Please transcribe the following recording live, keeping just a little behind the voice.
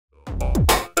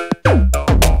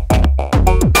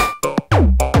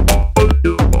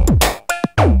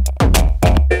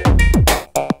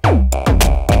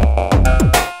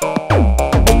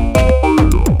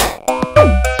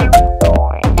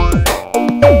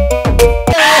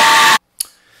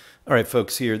All right,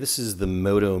 folks, here, this is the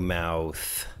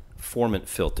Motomouth Formant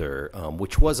filter,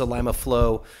 which was a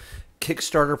Limaflo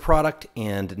Kickstarter product,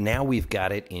 and now we've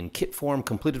got it in kit form,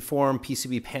 completed form,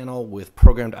 PCB panel with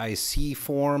programmed IC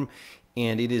form,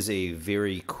 and it is a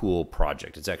very cool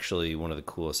project. It's actually one of the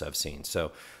coolest I've seen.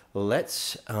 So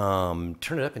let's turn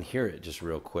it up and hear it just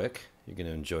real quick. You're going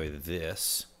to enjoy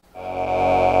this.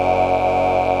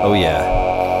 Oh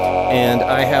yeah. And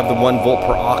I have the 1 volt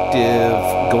per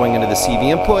octave going into the CV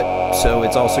input, so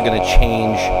it's also going to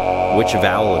change which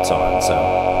vowel it's on.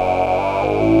 So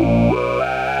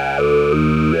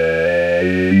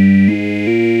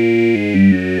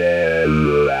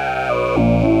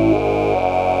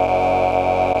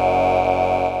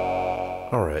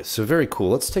so very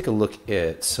cool. Let's take a look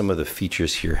at some of the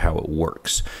features here, how it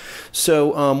works.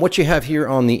 So what you have here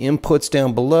on the inputs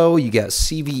down below, you got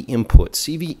CV input.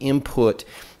 CV input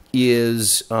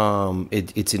is,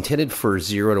 it's intended for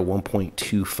 0 to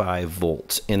 1.25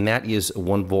 volts, and that is a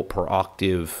 1 volt per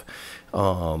octave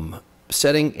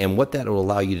setting. And what that will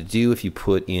allow you to do, if you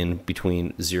put in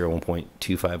between 0 and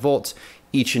 1.25 volts,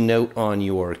 each note on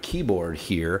your keyboard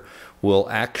here will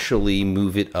actually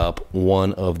move it up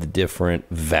one of the different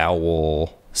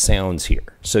vowel sounds here.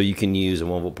 So you can use a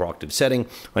 1 volt per octave setting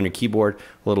on your keyboard.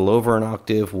 A little over an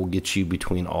octave will get you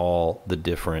between all the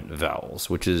different vowels,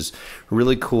 which is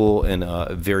really cool and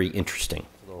very interesting.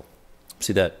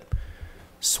 See that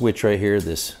switch right here,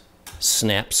 this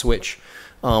snap switch?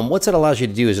 What that allows you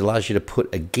to do is it allows you to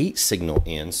put a gate signal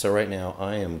in. So right now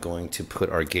I am going to put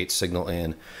our gate signal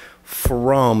in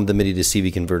from the MIDI to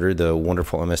CV converter, the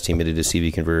wonderful MST MIDI to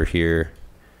CV converter here.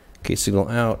 Gate signal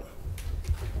out,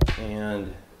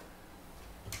 and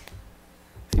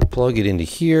if you plug it into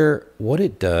here, what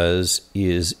it does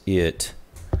is it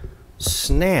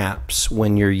snaps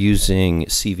when you're using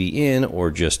CV in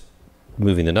or just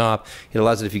moving the knob. It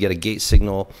allows it, if you get a gate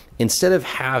signal, instead of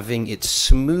having it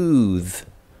smooth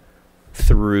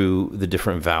through the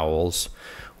different vowels,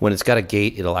 when it's got a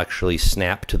gate, it'll actually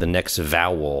snap to the next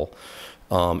vowel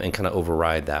and kind of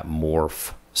override that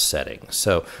morph setting.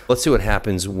 So let's see what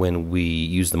happens when we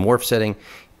use the morph setting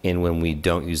and when we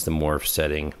don't use the morph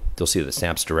setting. You'll see that it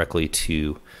snaps directly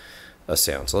to a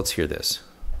sound. So let's hear this.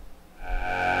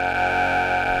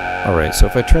 All right, so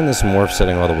if I turn this morph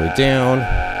setting all the way down,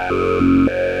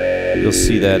 you'll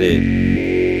see that it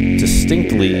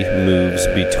distinctly moves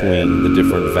between the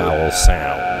different vowel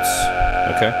sounds.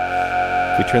 Okay?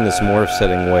 If we turn this morph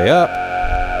setting way up,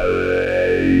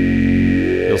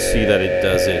 you'll see that it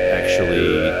does it actually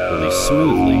really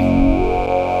smoothly.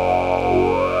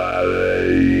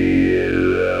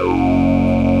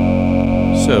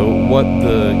 So what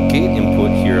the gate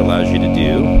input here allows you to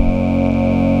do,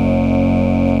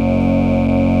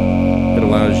 it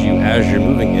allows you, as you're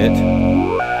moving it,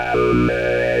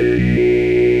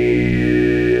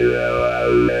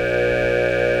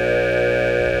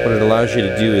 what it allows you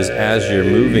to do is, as you're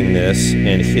moving this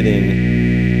and hitting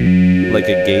like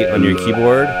a gate on your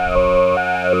keyboard,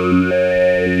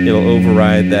 it'll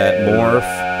override that morph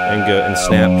and go and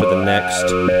snap to the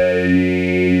next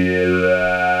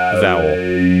vowel.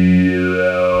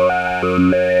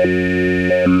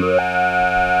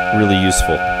 Really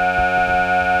useful.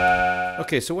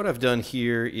 Okay, so what I've done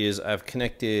here is I've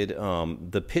connected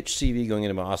the pitch CV going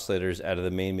into my oscillators out of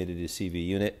the main MIDI to CV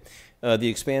unit.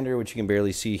 The expander, which you can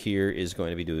barely see here, is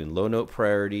going to be doing low note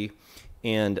priority,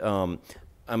 and I'm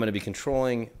going to be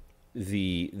controlling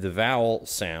the vowel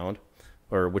sound,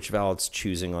 or which vowel it's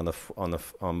choosing on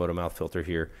Motomouth filter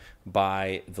here,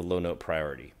 by the low note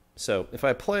priority. So if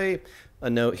I play a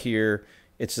note here,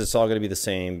 it's just all going to be the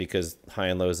same because high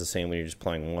and low is the same when you're just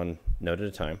playing one note at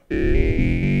a time.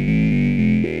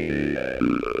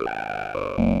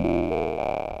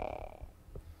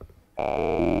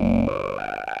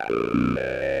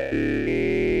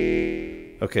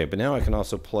 Okay, but now I can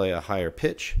also play a higher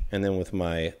pitch, and then with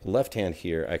my left hand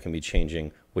here, I can be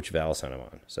changing which vowel sound I'm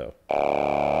on. So.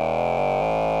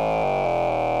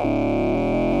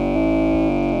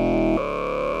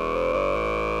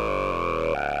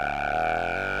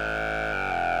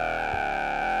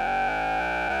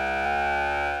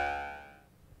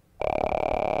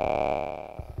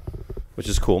 Which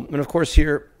is cool. And of course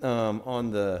here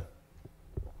on the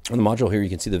module here, you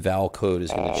can see the vowel code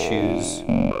is going to choose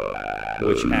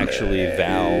which actually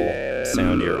vowel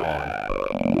sound you're on.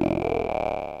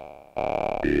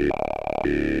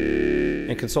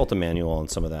 And consult the manual on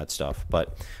some of that stuff.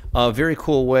 But a very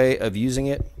cool way of using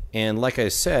it. And like I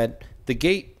said, the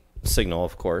gate signal,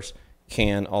 of course,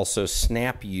 can also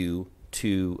snap you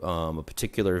to a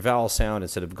particular vowel sound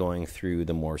instead of going through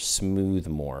the more smooth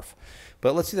morph.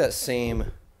 But let's do that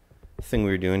same thing we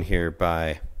were doing here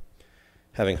by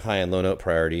having high and low note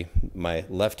priority. My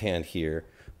left hand here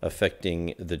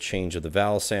affecting the change of the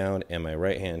vowel sound, and my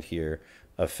right hand here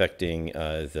affecting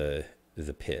the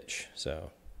pitch.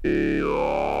 So.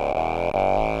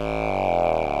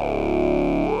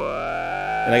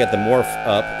 And I got the morph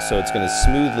up, so it's going to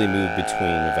smoothly move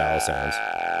between the vowel sounds.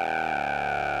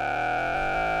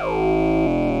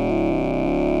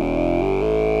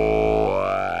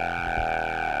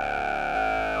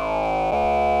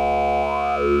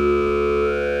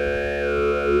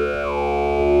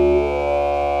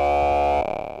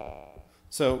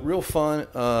 So real fun.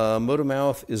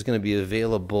 Motomouth is going to be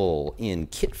available in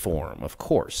kit form, of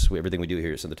course. Everything we do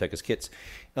here at Synthrotek is kits.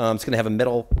 It's going to have a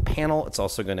metal panel. It's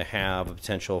also going to have a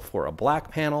potential for a black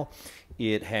panel.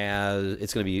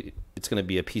 It's going to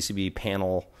be a PCB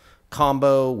panel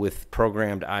combo with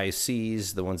programmed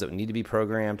ICs, the ones that need to be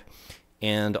programmed,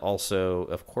 and also,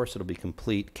 of course, it'll be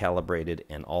complete, calibrated,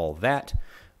 and all that.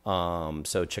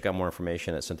 So check out more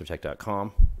information at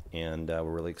synthrotek.com, and we're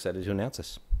really excited to announce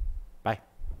this.